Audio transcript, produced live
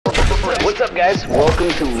What's up, guys? Welcome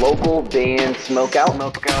to local band Smokeout.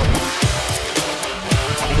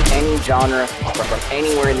 Any genre from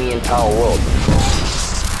anywhere in the entire world.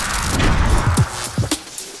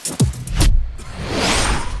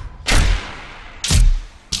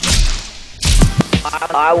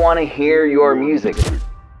 I want to hear your music.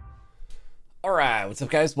 Alright, what's up,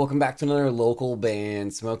 guys? Welcome back to another local band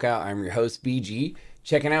Smokeout. I'm your host, BG.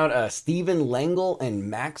 Checking out Stephen Lengel and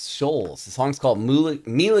Max Scholes. The song's called Mila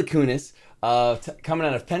Kunis, coming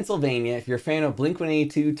out of Pennsylvania. If you're a fan of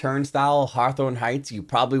Blink-182, Turnstile, Hawthorne Heights, you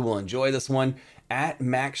probably will enjoy this one. At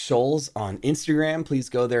Max Scholes on Instagram. Please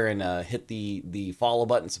go there and hit the follow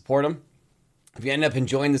button, support him. If you end up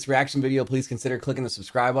enjoying this reaction video, please consider clicking the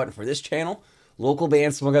subscribe button for this channel.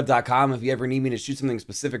 Localbandsmokeout.com. If you ever need me to shoot something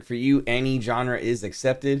specific for you, any genre is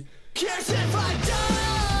accepted. Here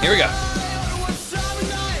we go.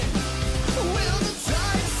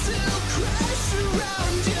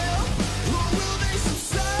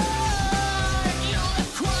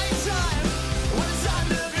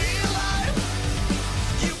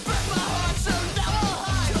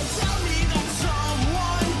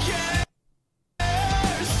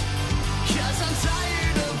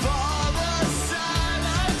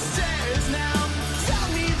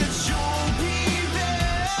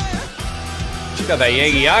 Got that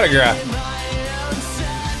Yankee autograph.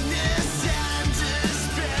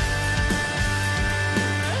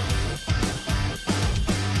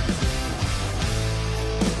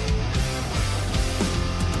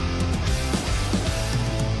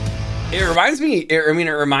 It reminds me, it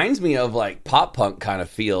reminds me of like pop punk kind of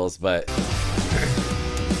feels, but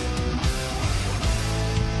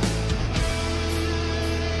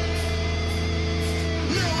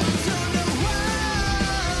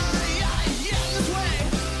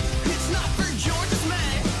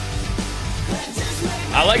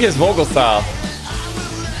I like his vocal style.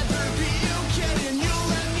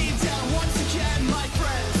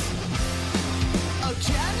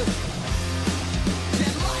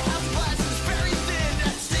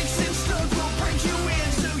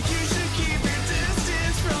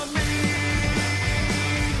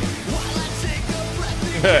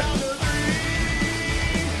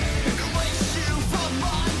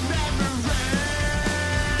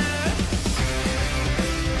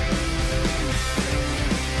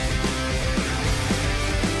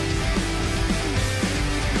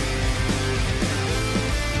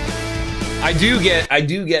 I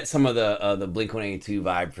do get some of the Blink-182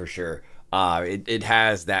 vibe for sure. It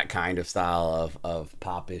has that kind of style of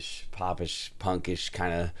popish, punkish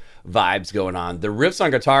kind of vibes going on. The riffs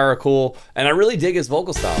on guitar are cool, and I really dig his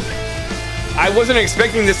vocal style. I wasn't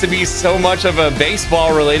expecting this to be so much of a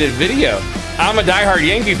baseball related video. I'm a diehard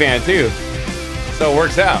Yankee fan too, so it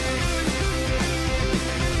works out.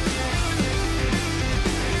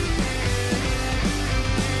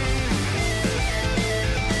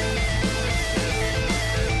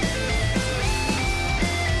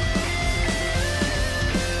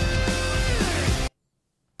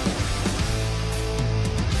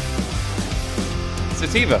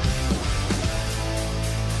 Sativa.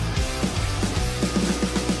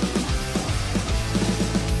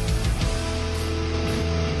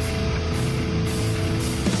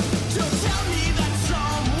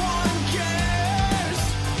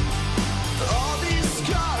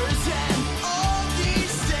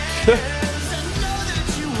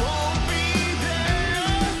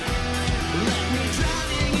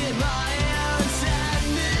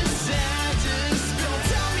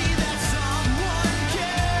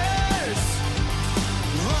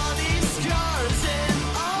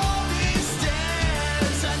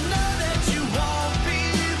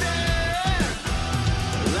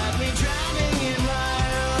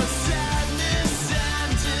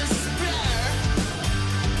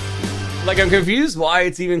 Like, I'm confused why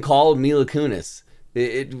it's even called Mila Kunis.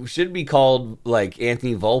 It should be called like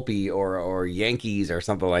Anthony Volpe or Yankees or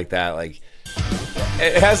something like that. Like,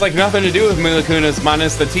 it has like nothing to do with Mila Kunis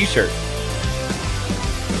minus the t-shirt.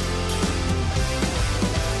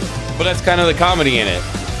 But that's kind of the comedy in it.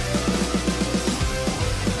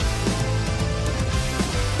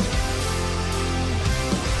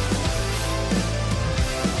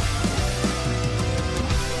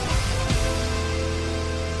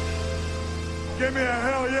 Give me a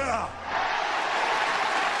hell yeah!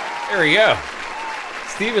 There we go.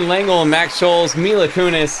 Stephen Lengel and Max Scholes, Mila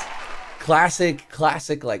Kunis.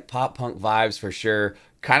 Classic like pop punk vibes for sure.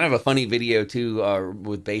 Kind of a funny video too,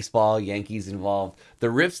 with baseball, Yankees involved. The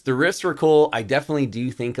riffs were cool. I definitely do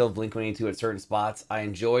think of Blink-182 at certain spots. I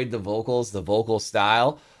enjoyed the vocals, the vocal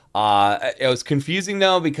style. It was confusing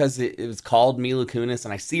though because it was called Mila Kunis,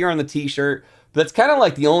 and I see her on the t-shirt, But that's kind of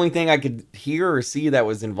like the only thing I could hear or see that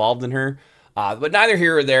was involved in her. But neither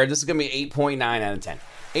here or there. This is going to be 8.9 out of 10.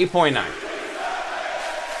 8.9.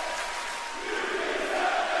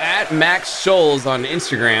 At Max Scholes on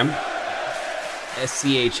Instagram.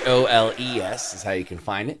 SCHOLES is how you can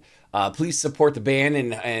find it. Please support the band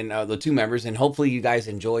and the two members, and hopefully you guys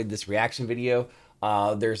enjoyed this reaction video.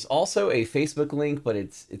 There's also a Facebook link, but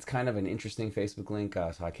it's kind of an interesting Facebook link,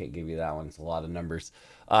 so I can't give you that one. It's a lot of numbers.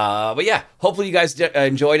 But yeah, hopefully you guys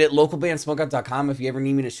enjoyed it. Localbandsmokeout.com. If you ever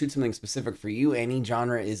need me to shoot something specific for you, any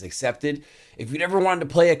genre is accepted. If you'd ever wanted to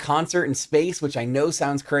play a concert in space, which I know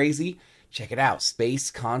sounds crazy, check it out,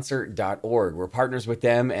 spaceconcert.org. We're partners with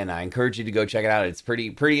them, and I encourage you to go check it out. It's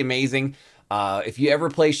pretty amazing. If you ever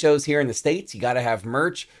play shows here in the States, you got to have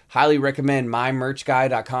merch. Highly recommend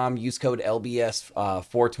mymerchguy.com. Use code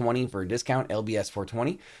LBS420 for a discount,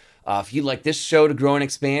 LBS420. If you'd like this show to grow and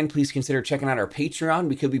expand, please consider checking out our Patreon.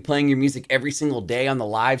 We could be playing your music every single day on the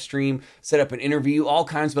live stream, set up an interview, all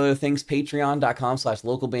kinds of other things.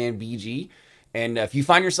 Patreon.com/localbandbg. And if you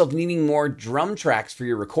find yourself needing more drum tracks for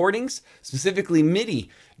your recordings, specifically MIDI,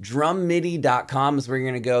 drummidi.com is where you're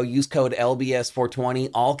going to go. Use code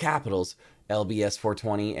LBS420, all capitals,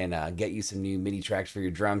 LBS420, and get you some new MIDI tracks for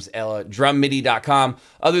your drums, drummidi.com.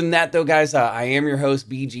 Other than that, though, guys, I am your host,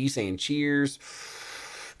 BG, saying cheers,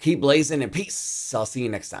 keep blazing, and peace. I'll see you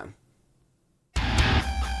next time.